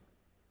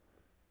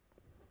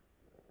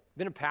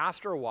 Been a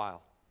pastor a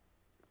while.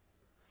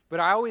 But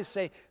I always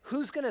say,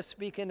 who's going to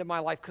speak into my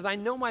life? Because I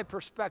know my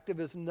perspective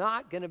is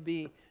not going to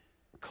be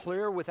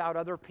clear without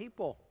other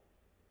people.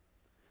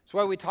 That's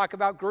why we talk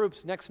about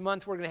groups. Next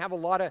month, we're going to have a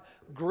lot of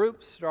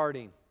groups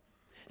starting.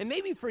 And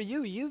maybe for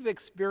you, you've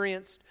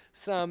experienced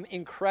some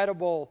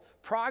incredible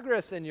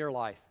progress in your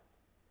life.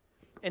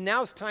 And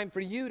now it's time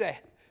for you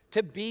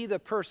to be the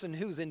person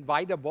who's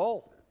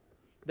invitable.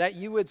 That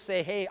you would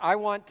say, hey, I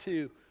want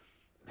to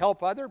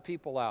help other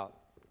people out.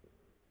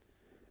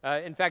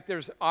 In fact,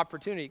 there's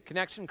opportunity,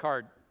 connection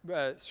card,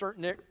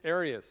 certain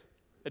areas,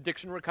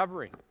 addiction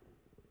recovery.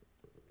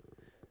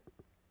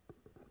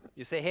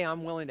 You say, hey,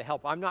 I'm willing to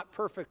help. I'm not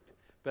perfect,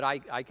 but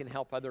I can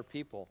help other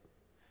people.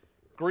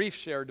 Grief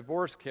share,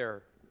 divorce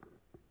care,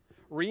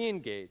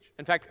 re-engage.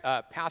 In fact,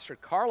 Pastor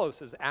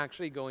Carlos is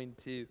actually going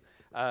to,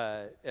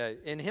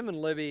 and him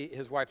and Libby,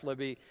 his wife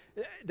Libby,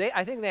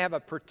 I think they have a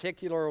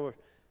particularly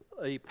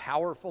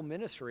powerful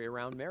ministry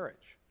around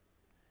marriage.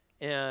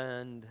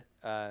 And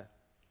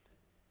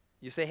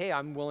you say, hey,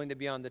 I'm willing to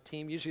be on the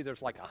team. Usually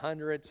there's like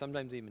 100,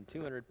 sometimes even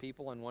 200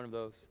 people in one of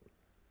those.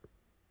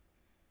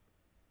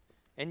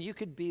 And you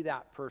could be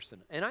that person.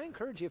 And I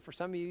encourage you, for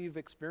some of you, you've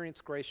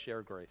experienced grace,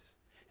 share grace.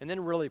 And then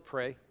really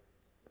pray.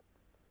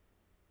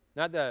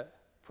 Not the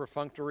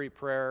perfunctory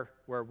prayer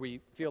where we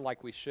feel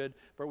like we should,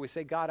 but we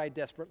say, God, I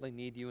desperately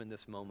need you in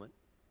this moment.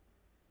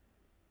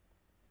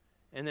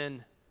 And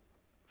then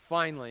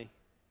finally,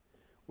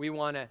 we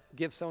want to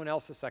give someone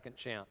else a second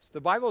chance.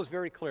 The Bible is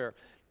very clear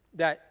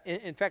that,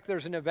 in fact,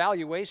 there's an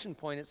evaluation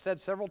point. It's said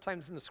several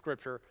times in the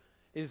scripture,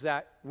 is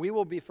that we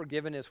will be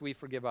forgiven as we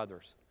forgive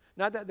others.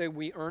 Not that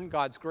we earn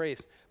God's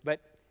grace,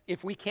 but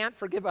if we can't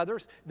forgive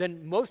others,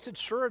 then most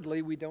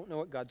assuredly we don't know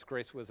what God's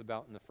grace was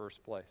about in the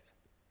first place.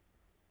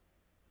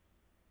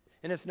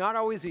 And it's not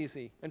always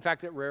easy. In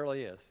fact, it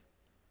rarely is.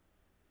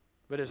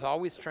 But it's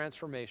always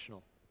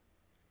transformational.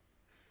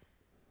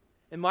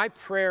 And my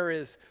prayer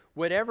is,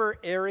 whatever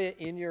area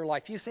in your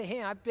life, you say,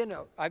 hey, I've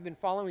been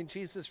following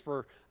Jesus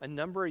for a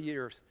number of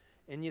years.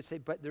 And you say,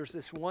 but there's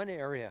this one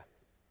area.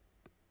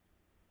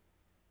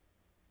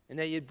 And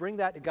that you'd bring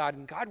that to God,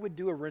 and God would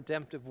do a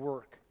redemptive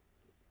work.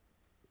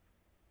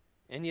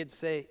 And you'd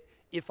say,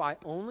 if I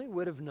only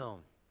would have known,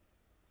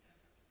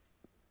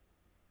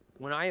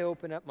 when I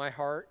open up my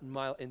heart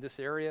in this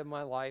area of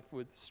my life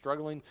with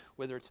struggling,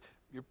 whether it's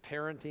your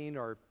parenting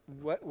or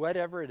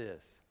whatever it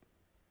is.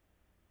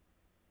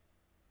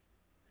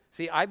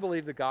 See, I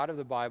believe the God of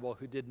the Bible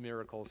who did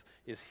miracles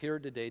is here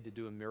today to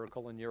do a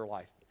miracle in your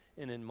life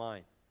and in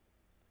mine.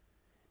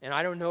 And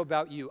I don't know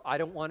about you. I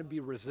don't want to be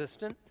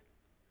resistant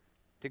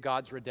to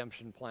God's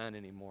redemption plan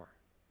anymore.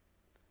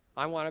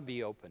 I want to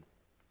be open.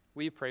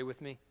 Will you pray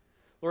with me?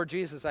 Lord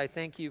Jesus, I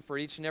thank you for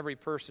each and every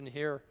person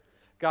here.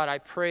 God, I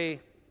pray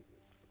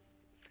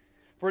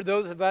for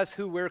those of us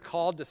who we're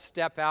called to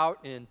step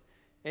out and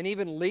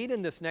even lead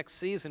in this next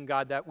season,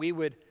 God, that we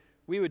would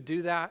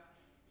do that.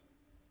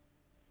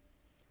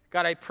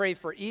 God, I pray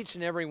for each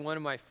and every one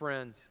of my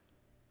friends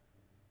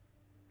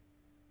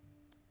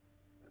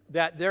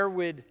that there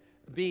would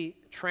be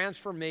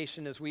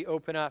transformation as we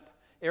open up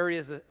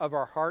areas of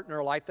our heart and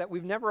our life that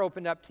we've never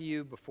opened up to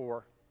you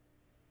before.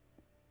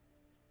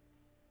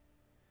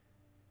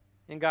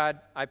 And God,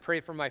 I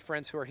pray for my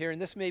friends who are here,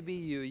 and this may be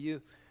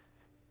you.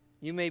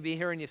 You may be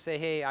here and you say,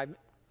 hey,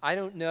 I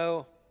don't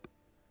know,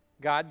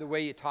 God, the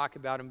way you talk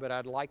about him, but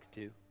I'd like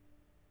to.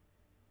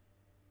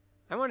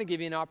 I want to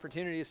give you an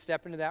opportunity to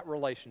step into that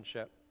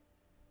relationship.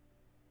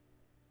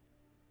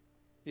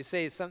 You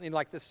say something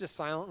like this just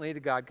silently to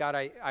God. God,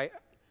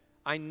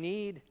 I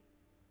need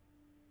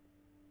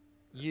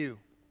you.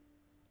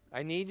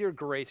 I need your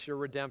grace, your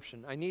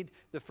redemption. I need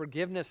the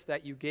forgiveness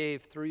that you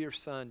gave through your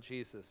Son,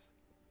 Jesus.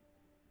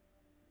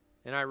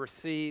 And I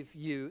receive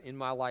you in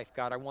my life,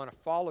 God. I want to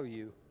follow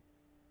you.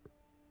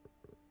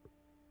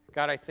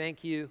 God, I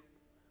thank you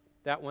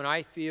that when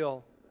I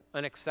feel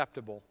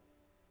unacceptable,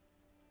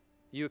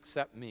 You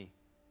accept me.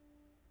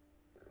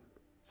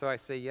 So I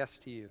say yes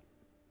to you.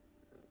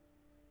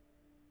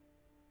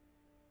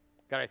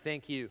 God, I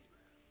thank you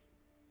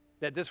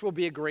that this will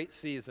be a great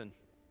season.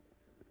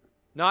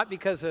 Not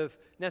because of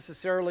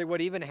necessarily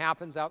what even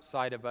happens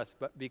outside of us,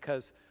 but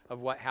because of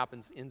what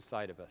happens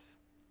inside of us.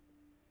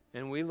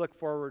 And we look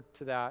forward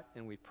to that,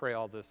 and we pray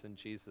all this in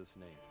Jesus'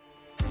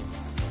 name.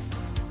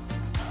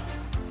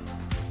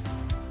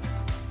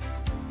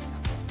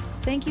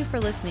 Thank you for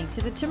listening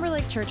to the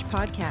Timberlake Church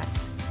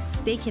podcast.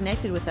 Stay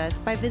connected with us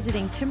by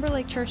visiting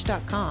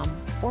timberlakechurch.com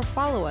or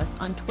follow us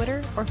on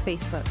Twitter or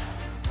Facebook.